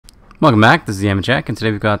Welcome back, this is Yama, and today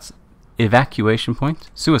we've got Evacuation Point,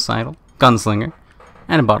 Suicidal, Gunslinger,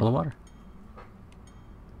 and a bottle of water.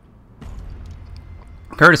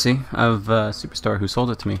 Courtesy of Superstore, who sold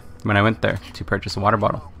it to me when I went there to purchase a water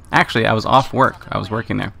bottle. Actually, I was off work, I was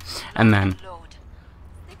working there, and then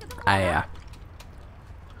I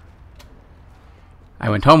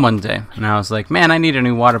went home one day, and I was like, man, I need a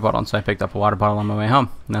new water bottle, and so I picked up a water bottle on my way home,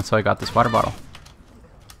 and that's how I got this water bottle.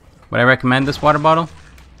 Would I recommend this water bottle?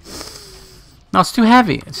 No, it's too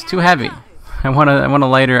heavy. It's too heavy. I want a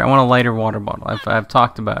lighter water bottle. I've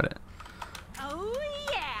talked about it. Oh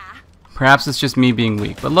yeah. Perhaps it's just me being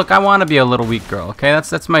weak, but look, I want to be a little weak girl. Okay,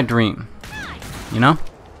 that's my dream. You know.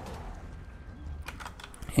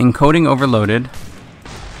 Encoding overloaded.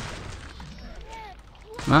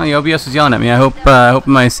 Well, the OBS was yelling at me. I hope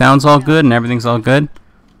my sound's all good and everything's all good.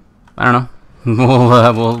 I don't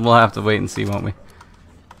know. We'll have to wait and see, won't we?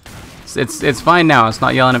 It's fine now. It's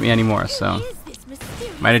not yelling at me anymore. So.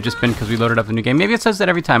 Might have just been because we loaded up a new game. Maybe it says that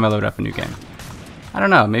every time I load up a new game. I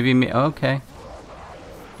don't know. Maybe okay.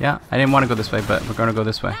 Yeah, I didn't want to go this way, but we're going to go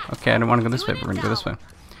this way. Okay, I didn't want to go this way, but we're going to go this way.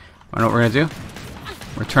 I know what we're going to do.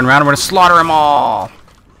 We're going to turn around and we're going to slaughter them all.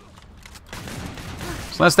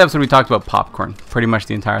 So last episode we talked about popcorn. Pretty much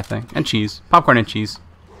the entire thing. And cheese. Popcorn and cheese.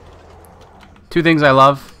 Two things I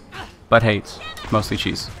love, but hate. Mostly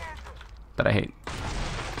cheese. That I hate.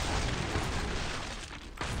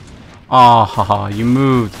 Oh, haha, you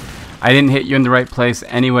moved. I didn't hit you in the right place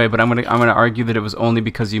anyway, but I'm gonna argue that it was only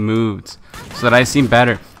because you moved, so that I seem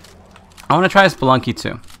better. I want to try Spelunky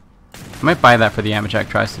too. I might buy that for the Yama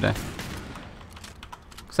tries today.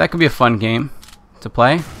 So that could be a fun game to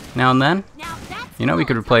play now and then. You know, we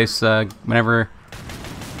could replace whenever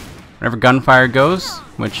Gunfire goes,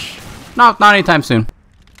 which not anytime soon.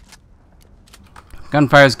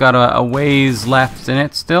 Gunfire's got a ways left in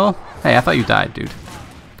it still. Hey, I thought you died, dude.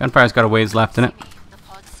 Gunfire's got a ways left in it.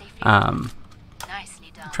 I'm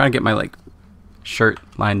trying to get my shirt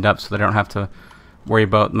lined up so that I don't have to worry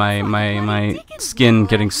about my skin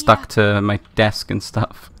getting stuck to my desk and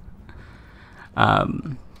stuff.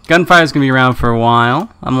 Gunfire's gonna be around for a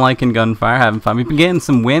while. I'm liking Gunfire, having fun. We've been getting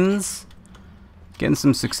some wins, getting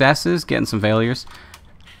some successes, getting some failures.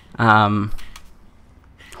 Horrible,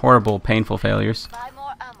 painful failures.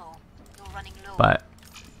 But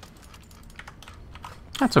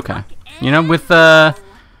that's okay. You know, with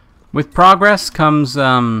progress comes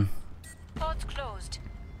I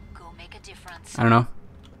don't know.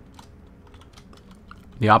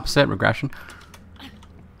 The opposite, regression.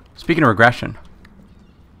 Speaking of regression,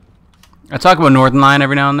 I talk about Northern Lion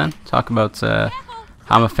every now and then. Talk about how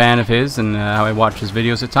I'm a fan of his and how I watch his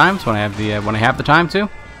videos at times when I have the time to. I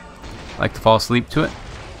like to fall asleep to it.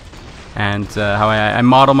 And how I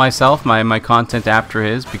model myself, my content after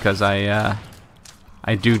his, because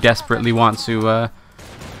I do desperately want to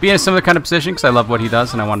be in a similar kind of position because I love what he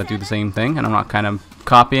does and I want to do the same thing. And I'm not kind of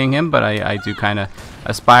copying him, but I do kind of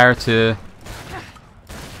aspire to.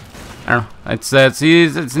 I don't know. It's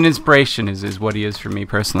an inspiration is what he is for me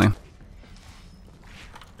personally.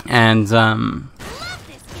 And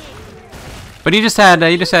but he just had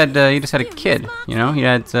a kid. You know, he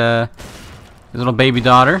had his little baby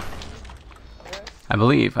daughter. I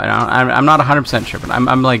believe. I'm not 100% sure, but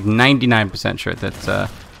I'm like 99% sure that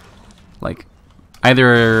like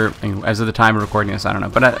either as of the time of recording this, I don't know,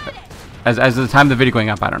 but as of the time of the video going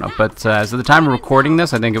up, I don't know, but as of the time of recording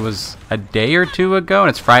this, I think it was a day or two ago, and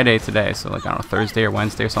it's Friday today, so like I don't know, Thursday or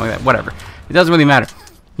Wednesday or something like that. Whatever. It doesn't really matter.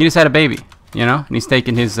 He just had a baby, you know, and he's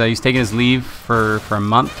taking his leave for a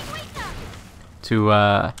month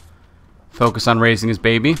to focus on raising his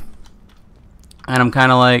baby, and I'm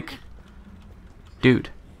kind of like, dude,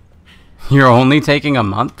 you're only taking a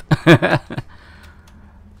month? Where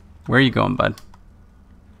are you going, bud?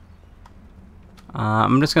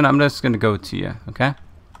 I'm just gonna go to you, okay?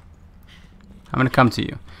 I'm gonna come to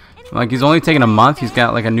you. Like, he's only taking a month. He's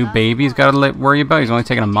got like a new baby he's got to worry about. He's only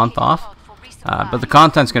taking a month off. But the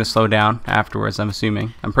content's gonna slow down afterwards, I'm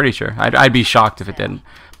assuming. I'm pretty sure. I'd be shocked if it didn't.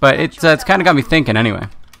 But it's kind of got me thinking anyway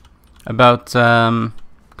about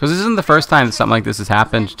because this isn't the first time that something like this has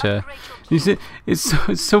happened to. You see, it's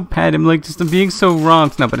so bad. I'm being so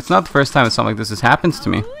wrong. No, but it's not the first time that something like this has happened to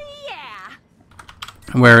me.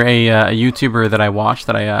 Where a YouTuber that I watch,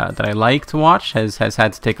 that I like to watch, has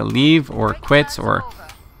had to take a leave or quit or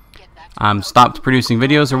stopped producing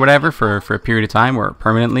videos or whatever for a period of time or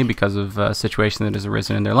permanently because of a situation that has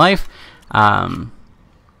arisen in their life.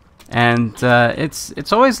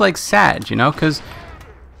 It's always like sad, you know, because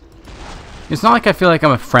it's not like I feel like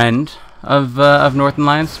I'm a friend of Northern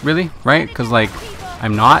Lions, really, right? Because like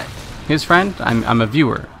I'm not his friend. I'm a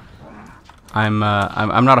viewer. I'm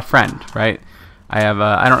not a friend, right?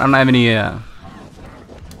 I don't have any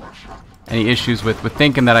issues with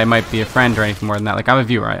thinking that I might be a friend or anything more than that. Like, I'm a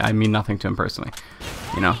viewer. I mean nothing to him personally.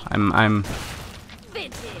 You know,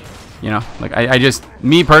 you know, like I just,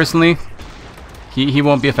 me personally, he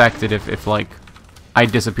won't be affected if like I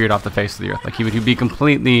disappeared off the face of the earth. Like he'd be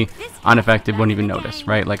completely unaffected, wouldn't even notice,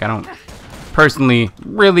 right? Like I don't personally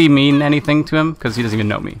really mean anything to him because he doesn't even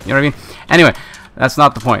know me. You know what I mean? Anyway, that's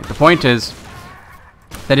not the point. The point is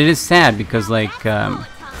that it is sad because like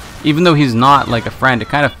even though he's not like a friend, it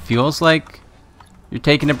kind of feels like you're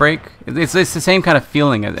taking a break. It's the same kind of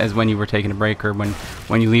feeling as when you were taking a break or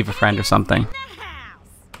when you leave a friend or something.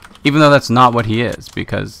 Even though that's not what he is,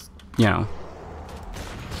 because you know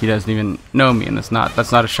he doesn't even know me, and that's not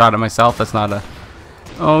a shot at myself. That's not a,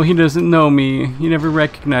 oh, he doesn't know me, he never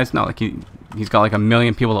recognized. No, like he's got like 1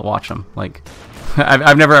 million people that watch him. Like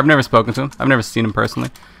I've never spoken to him. I've never seen him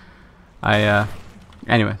personally. Anyway,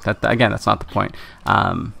 again, that's not the point.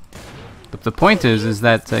 The point is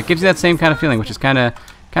that it gives you that same kind of feeling, which is kind of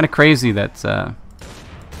crazy that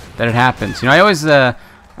it happens. You know, I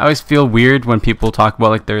always feel weird when people talk about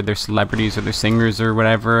like their celebrities or their singers or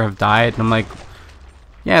whatever have died, and I'm like,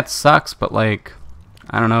 yeah, it sucks, but like,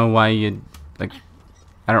 I don't know why you like,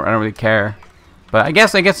 I don't really care. But I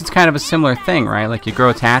guess it's kind of a similar thing, right? Like you grow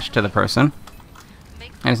attached to the person,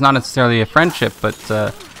 and it's not necessarily a friendship, but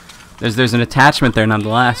there's an attachment there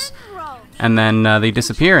nonetheless. And then they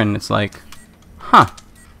disappear, and it's like, huh?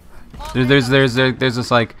 There's this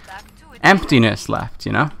like emptiness left,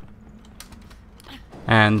 you know?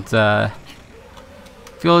 And it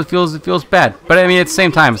feels bad. But I mean, at the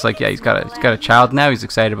same time, it's like, yeah, he's got a child now. He's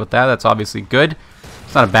excited about that. That's obviously good.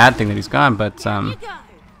 It's not a bad thing that he's gone, but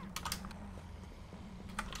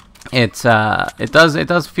it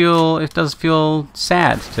does feel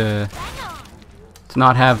sad to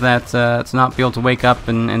not have that, to not be able to wake up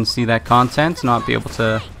and see that content, to not be able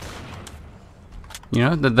to, you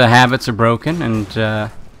know, the habits are broken,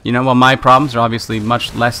 and you know, while my problems are obviously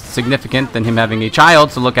much less significant than him having a child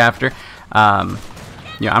to look after, you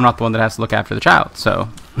know, I'm not the one that has to look after the child, so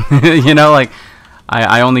you know, like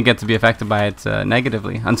I only get to be affected by it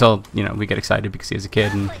negatively until, you know, we get excited because he has a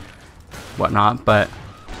kid and whatnot. But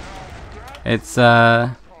it's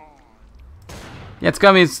yeah, it's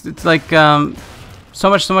got me. It's like so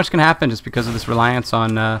much can happen just because of this reliance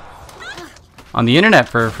on the internet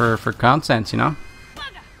for content, you know.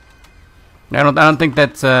 I don't think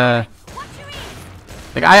that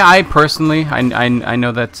like I personally I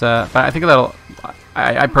know that but I think that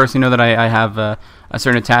I personally know that I have a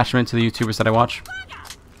certain attachment to the YouTubers that I watch,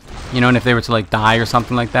 you know, and if they were to like die or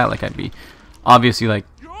something like that, like I'd be obviously like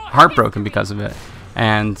heartbroken because of it.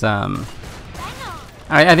 And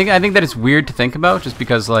I think that it's weird to think about, just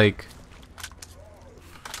because like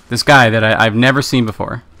this guy that I've never seen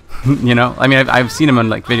before, you know, I mean I've seen him on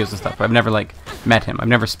like videos and stuff, but I've never like met him. I've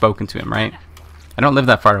never spoken to him, right? I don't live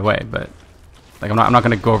that far away, but like I'm not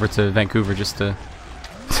gonna go over to Vancouver just to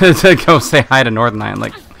go say hi to Northern Ireland.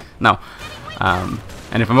 Like, no.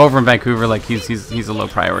 And if I'm over in Vancouver, like he's a low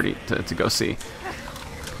priority to go see.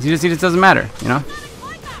 He just doesn't matter, you know.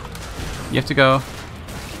 You have to go.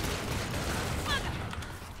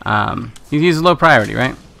 He's a low priority,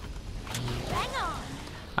 right?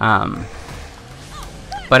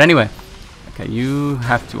 But anyway, okay, you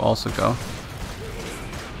have to also go.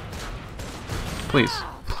 Please,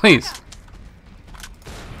 please.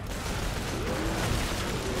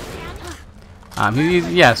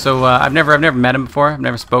 Yeah. So I've never met him before. I've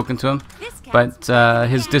never spoken to him, but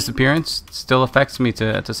his disappearance still affects me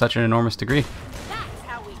to such an enormous degree.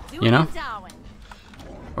 You know,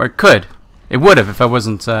 or it could. It would have if I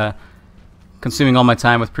wasn't consuming all my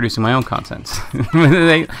time with producing my own content.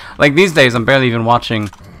 Like these days, I'm barely even watching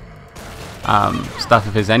stuff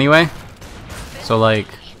of his anyway. So like,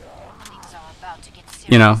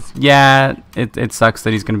 you know, yeah, it sucks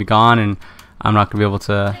that he's gonna be gone, and I'm not gonna be able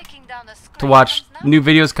to watch new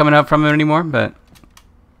videos coming out from him anymore. But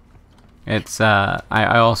it's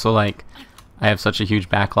I also like, I have such a huge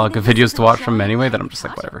backlog of videos to watch from him anyway that I'm just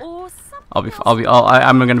like, whatever.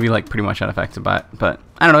 I'm gonna be like pretty much unaffected by it. But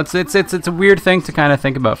I don't know. It's a weird thing to kind of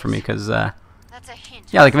think about for me, because yeah,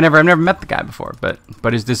 like I've never met the guy before, but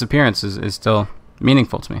his disappearance is still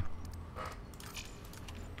meaningful to me.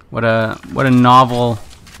 What a novel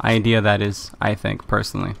idea that is. I think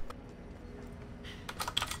personally.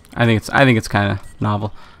 I think it's kind of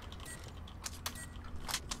novel.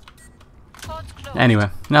 Anyway,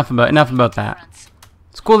 enough about that.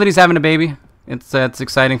 It's cool that he's having a baby. It's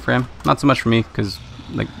exciting for him. Not so much for me, because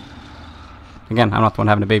like, again, I'm not the one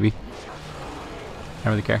having a baby. I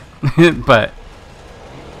don't really care. But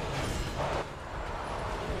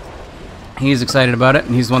He's excited about it,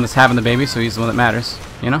 and he's the one that's having the baby, so he's the one that matters.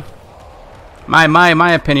 You know.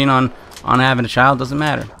 My opinion on having a child doesn't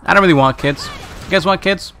matter. I don't really want kids. You guys want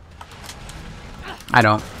kids? I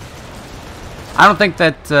don't. I don't think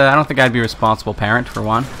I'd be a responsible parent for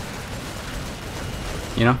one.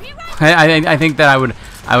 You know, I think that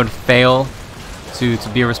I would fail to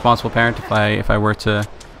be a responsible parent if I were to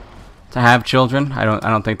have children. I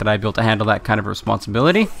don't think that I'd be able to handle that kind of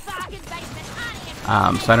responsibility.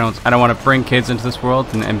 So I don't want to bring kids into this world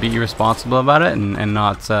and be irresponsible about it and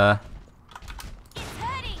not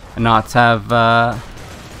have the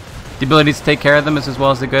ability to take care of them as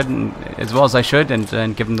well as they could and as well as I should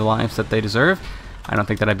and give them the lives that they deserve. I don't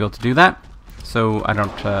think that I'd be able to do that. So I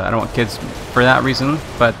don't want kids for that reason.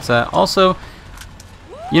 But also,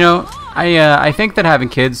 you know, I think that having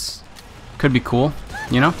kids could be cool.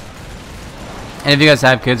 You know, and if you guys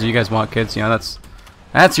have kids or you guys want kids, you know,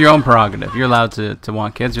 that's your own prerogative. You're allowed to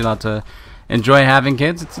want kids. You're allowed to enjoy having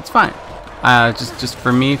kids. It's fine. Just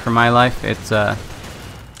for me, for my life, it's not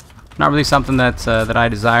really something that I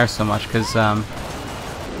desire so much, because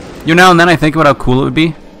you know, now and then I think about how cool it would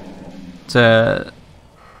be to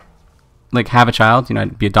like have a child. You know,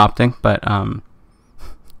 I'd be adopting, but to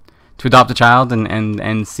adopt a child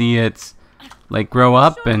and see it like grow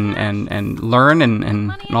up and learn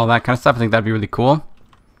and all that kind of stuff. I think that'd be really cool.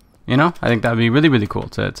 You know, I think that'd be really cool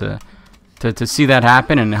to see that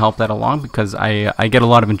happen and help that along, because I get a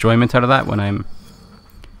lot of enjoyment out of that when I'm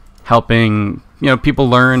helping, you know, people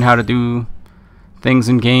learn how to do things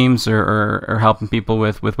in games or helping people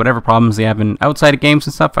with whatever problems they have in outside of games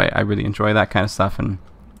and stuff. I really enjoy that kind of stuff and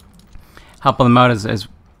helping them out as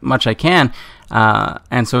much I can.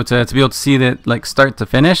 And so to be able to see that like start to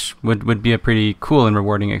finish would be a pretty cool and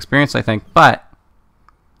rewarding experience, I think. But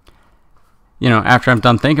you know, after I'm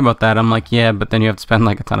done thinking about that, I'm like, yeah, but then you have to spend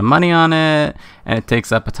like a ton of money on it, and it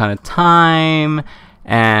takes up a ton of time.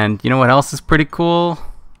 And you know what else is pretty cool?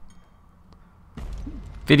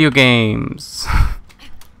 Video games.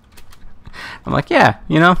 I'm like, yeah,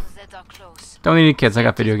 you know, don't need any kids. I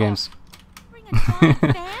got video games.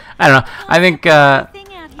 I don't know. I think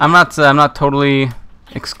I'm not totally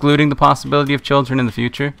excluding the possibility of children in the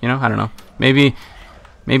future. You know, I don't know. Maybe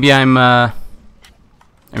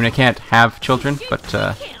I mean, I can't have children, but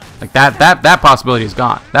like that possibility is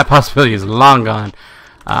gone. That possibility is long gone.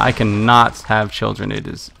 I cannot have children. It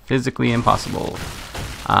is physically impossible.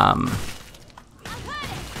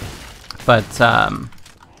 But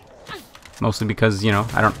mostly because, you know,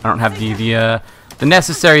 I don't have the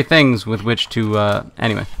necessary things with which to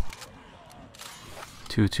anyway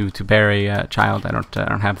to bear a child. I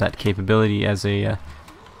don't have that capability as a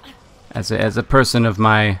person of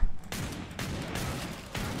my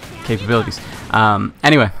capabilities.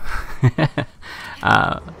 Anyway, yeah,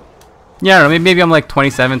 I don't know, maybe I'm like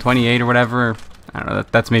 27, 28 or whatever. I don't know,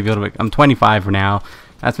 that's maybe a little bit. I'm 25 for now.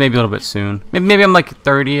 That's maybe a little bit soon. Maybe I'm like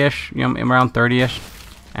 30-ish, you know, I'm around 30-ish.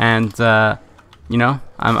 And, you know,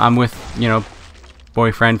 I'm with, you know,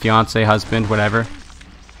 boyfriend, fiance, husband, whatever.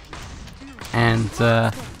 And, you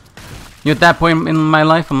know, at that point in my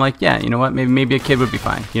life, I'm like, yeah, you know what, maybe a kid would be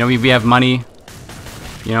fine. You know, we have money,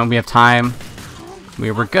 you know, we have time.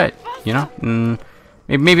 We're good, you know, and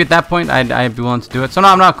maybe at that point I'd be willing to do it. So no,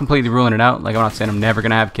 I'm not completely ruling it out. Like, I'm not saying I'm never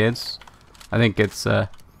gonna have kids. I think it's you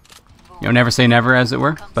know, never say never, as it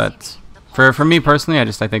were. But for me personally, I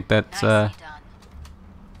think that I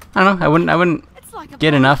don't know. I wouldn't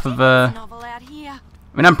get enough of a. I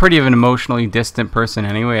mean, I'm pretty of an emotionally distant person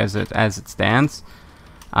anyway, as it stands.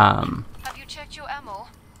 Have you checked your ammo?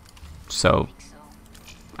 So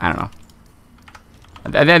I don't know.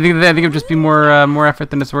 I think it would just be more effort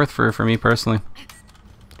than it's worth for me personally,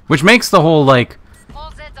 which makes the whole like,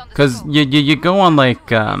 because you go on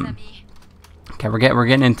like okay, we're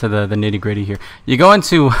getting into the nitty gritty here. You go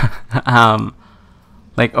into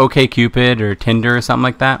like OkCupid or Tinder or something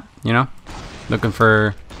like that, you know, looking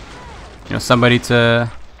for, you know, somebody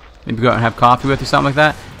to maybe go out and have coffee with or something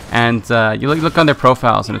like that, and you look on their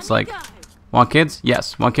profiles and it's like, want kids?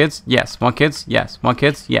 Yes. Want kids? Yes. Want kids? Yes. Want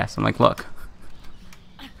kids? Yes. I'm like, look.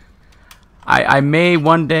 I may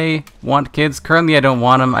one day want kids. Currently, I don't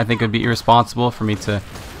want them. I think it would be irresponsible for me to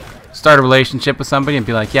start a relationship with somebody and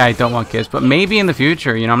be like, yeah, I don't want kids. But maybe in the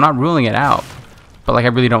future, you know, I'm not ruling it out. But like, I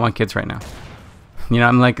really don't want kids right now. You know,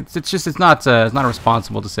 I'm like, it's not a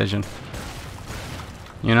responsible decision.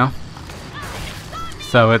 You know.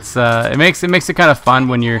 So it's it makes it kind of fun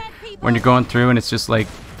when you're going through and it's just like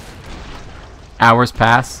hours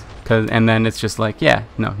pass. And then it's just like, yeah,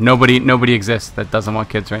 no, nobody exists that doesn't want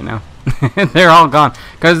kids right now. They're all gone.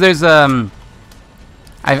 Because there's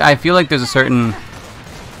I feel like there's a certain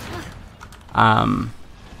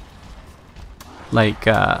like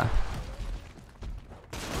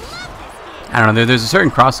I don't know, there's a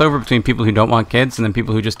certain crossover between people who don't want kids and then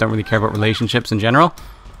people who just don't really care about relationships in general.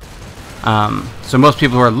 So most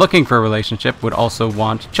people who are looking for a relationship would also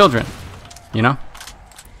want children, you know?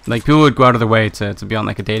 Like people would go out of their way to be on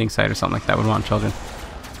like a dating site or something like that, would want children.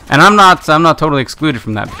 And I'm not totally excluded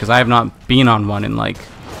from that because I have not been on one in like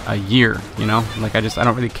a year, you know? Like I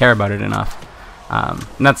don't really care about it enough.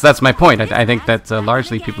 And that's my point. I think that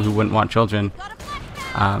largely people who wouldn't want children,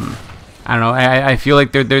 I don't know. I feel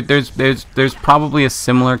like there's probably a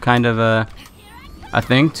similar kind of a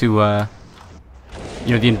thing to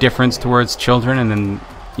you know, the indifference towards children, and then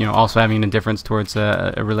you know also having an indifference towards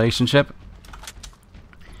a relationship.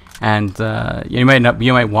 And you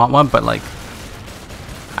might want one, but like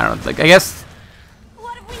I don't know. Like I guess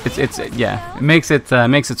it's yeah, it makes it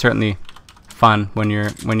certainly fun when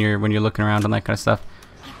you're looking around and that kind of stuff.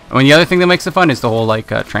 I mean, the other thing that makes it fun is the whole like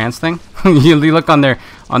trans thing. you look on their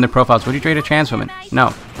profiles. Would you date a trans woman?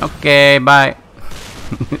 No. Okay, bye.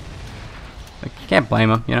 Like, can't blame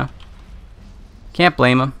them, you know. Can't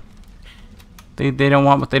blame them. They don't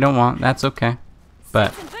want what they don't want. That's okay.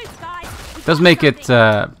 But it does make it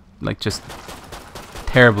like just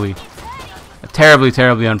terribly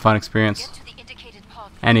unfun experience.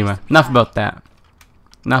 Anyway, enough about that.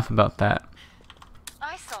 Enough about that.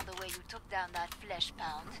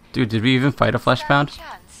 Dude, did we even fight a flesh pound?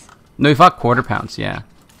 No, we fought quarter pounds, yeah.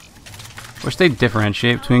 Wish they'd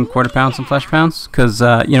differentiate between quarter pounds and flesh pounds, because,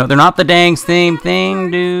 you know, they're not the dang same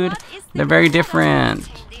thing, dude. They're very different.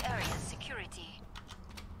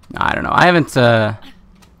 I don't know. I haven't, oh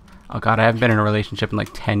god, I haven't been in a relationship in like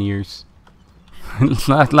 10 years.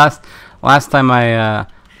 last time I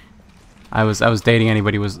was dating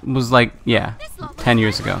anybody was like, yeah, 10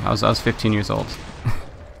 years ago. I was 15 years old.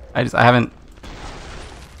 I haven't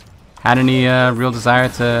had any real desire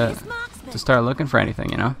to start looking for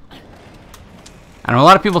anything, you know. I know a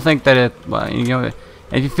lot of people think that it, well, you know,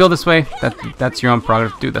 if you feel this way, that's your own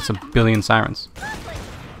prerogative. Dude, that's a billion sirens.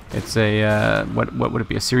 It's a what would it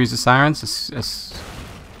be? A series of sirens? A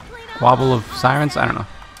squabble of sirens? I don't know.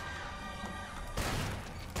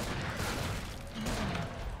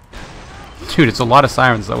 Dude, it's a lot of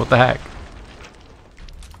sirens though. What the heck?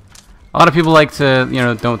 A lot of people like to, you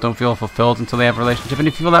know, don't feel fulfilled until they have a relationship, and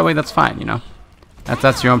if you feel that way, that's fine, you know.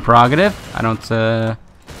 That's your own prerogative. I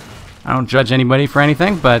don't judge anybody for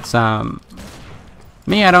anything, but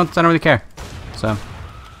me, I don't really care. So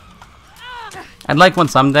I'd like one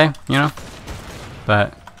someday, you know,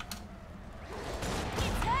 but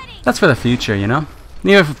that's for the future, you know.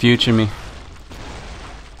 Leave it for future me.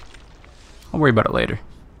 I'll worry about it later.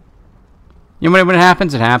 You know, when it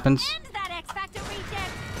happens, it happens.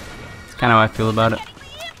 That's kind of how I feel about it.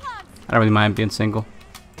 I don't really mind being single.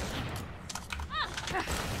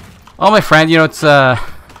 All my friends, you know, it's all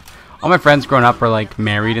my friends growing up are like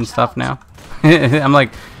married and stuff now. I'm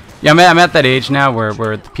like, yeah, I'm at that age now where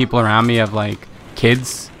the people around me have like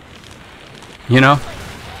kids. You know,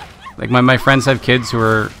 like my friends have kids who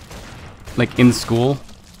are like in school.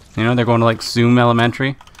 You know, they're going to like Zoom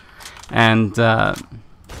Elementary, and oh,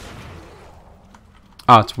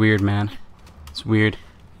 it's weird, man. It's weird.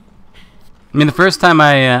 I mean, the first time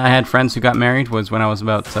I had friends who got married was when I was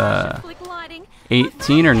about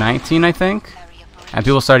 18 or 19, I think. And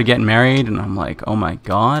people started getting married, and I'm like, oh my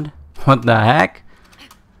god, what the heck?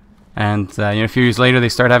 And you know, a few years later, they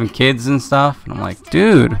start having kids and stuff, and I'm like,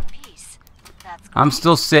 dude, I'm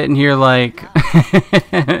still sitting here like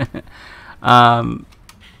a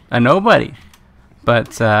nobody.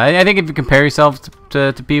 But I think if you compare yourself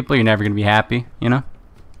to people, you're never gonna be happy, you know.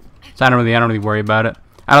 So I don't really worry about it.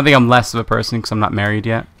 I don't think I'm less of a person because I'm not married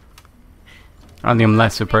yet. I don't think I'm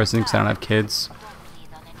less of a person because I don't have kids.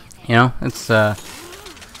 You know, it's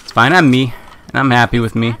fine. I'm me, and I'm happy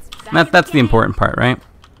with me. And that's the important part, right?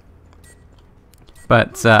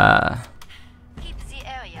 But yeah,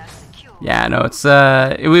 no, it's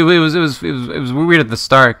it was weird at the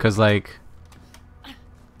start because like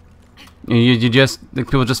you just like,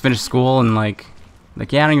 people just finished school and like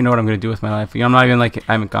yeah, I don't even know what I'm gonna do with my life. You know, I'm not even like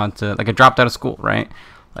I haven't gone to like I dropped out of school, right?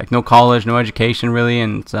 Like no college, no education really,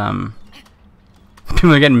 and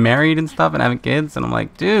people are getting married and stuff and having kids, and I'm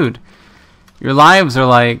like, dude, your lives are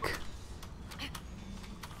like,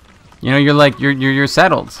 you know, you're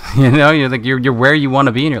settled. You know, you're where you want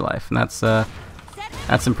to be in your life, and that's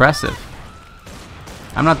impressive.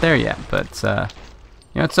 I'm not there yet, but you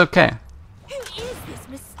know, it's okay.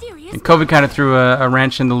 And COVID kind of threw a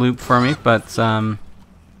wrench in the loop for me, but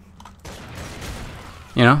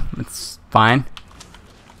you know, it's fine.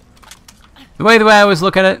 The way I always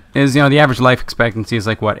look at it is, you know, the average life expectancy is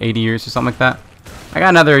like what, 80 years or something like that. I got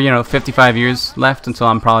another, 55 years left until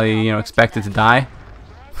I'm probably, expected to die.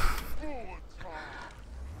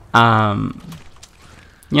 I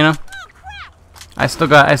still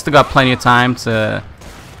got plenty of time to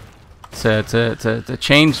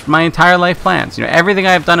change my entire life plans. Everything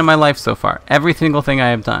I have done in my life so far, every single thing I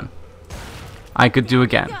have done, I could do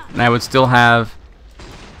again, and I would still have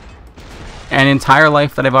an entire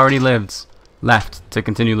life that I've already lived left to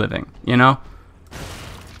continue living.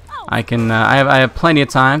 I have plenty of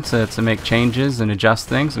time to make changes and adjust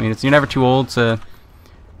things. I mean, you're never too old to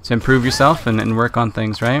improve yourself and work on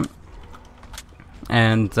things, right?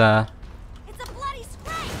 And I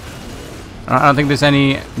don't think there's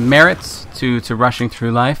any merits to rushing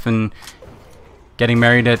through life and getting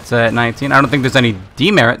married at 19. I don't think there's any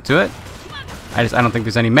demerit to it. I don't think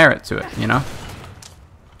there's any merit to it.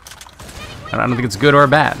 I don't think it's good or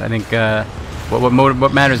bad. I think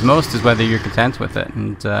what matters most is whether you're content with it,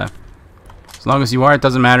 and as long as you are, it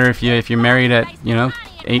doesn't matter if you're married at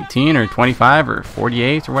 18 or 25 or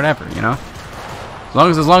 48 or whatever. As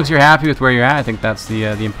long as you're happy with where you're at, I think that's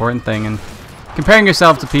the important thing. And comparing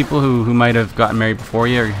yourself to people who might have gotten married before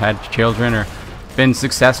you, or had children, or been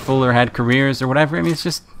successful, or had careers, or whatever. I mean, it's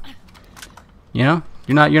just you're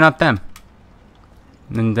not them,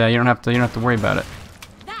 and you don't have to worry about it.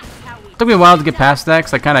 It took me a while to get past that,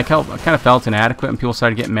 because I kind of felt inadequate when people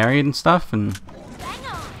started getting married and stuff,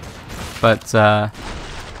 but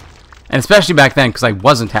and especially back then, because I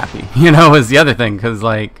wasn't happy. Was the other thing, because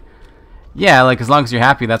yeah, as long as you're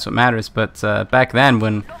happy, that's what matters. But back then,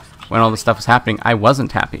 when all this stuff was happening, I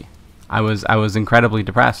wasn't happy. I was incredibly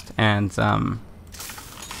depressed, and I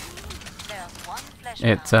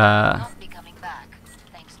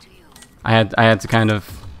had to kind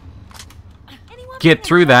of get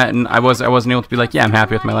through that, and I wasn't able to be like, yeah, I'm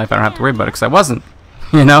happy with my life, I don't have to worry about it, because I wasn't,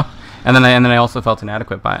 and then I also felt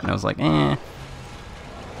inadequate by it, and I was like, eh.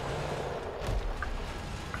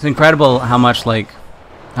 It's incredible how much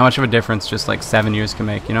of a difference just 7 years can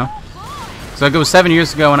make, So it was 7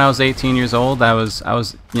 years ago when I was 18 years old. I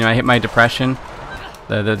hit my depression,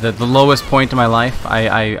 the lowest point in my life.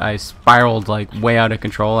 I spiraled way out of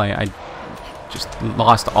control. I just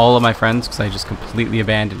lost all of my friends because I just completely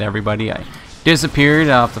abandoned everybody. I disappeared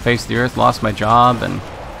off the face of the earth, lost my job, and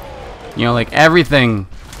everything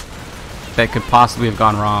that could possibly have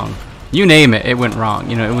gone wrong. You name it, it went wrong.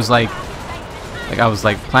 It was like I was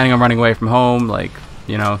planning on running away from home, the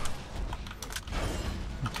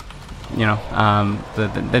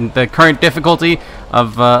current difficulty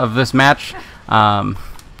of this match, all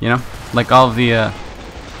of the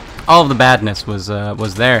badness was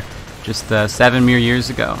there just 7 mere years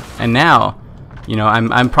ago, and now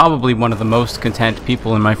I'm probably one of the most content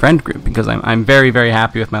people in my friend group, because I'm very, very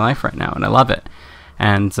happy with my life right now, and I love it,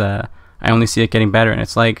 and I only see it getting better. And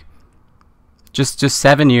it's just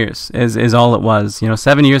 7 years is all it was.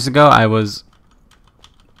 7 years ago I was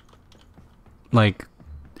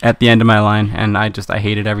at the end of my line, and I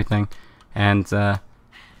hated everything, and now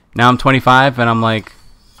I'm 25, and I'm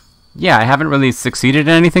yeah, I haven't really succeeded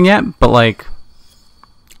in anything yet, but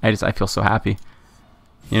I feel so happy,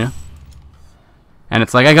 and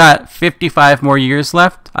it's I got 55 more years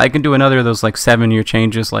left. I can do another of those 7-year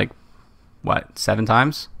changes, what, 7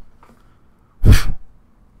 times? That's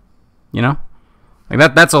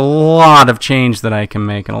a lot of change that I can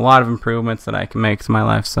make, and a lot of improvements that I can make to my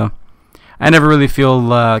life. So I never really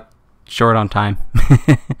feel short on time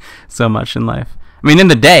so much in life. I mean, in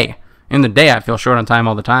the day I feel short on time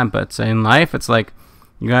all the time, but in life it's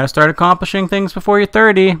you gotta start accomplishing things before you're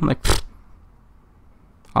 30. I'm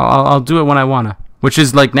I'll do it when I wanna, which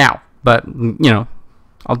is now, but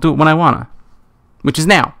I'll do it when I wanna, which is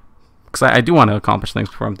now, because I do want to accomplish things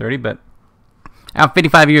before I'm 30, but I have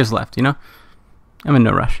 55 years left. I'm in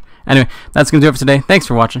no rush. Anyway, that's going to do it for today. Thanks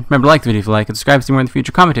for watching. Remember to like the video if you like it, subscribe to see more in the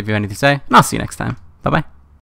future, comment if you have anything to say, and I'll see you next time. Bye-bye.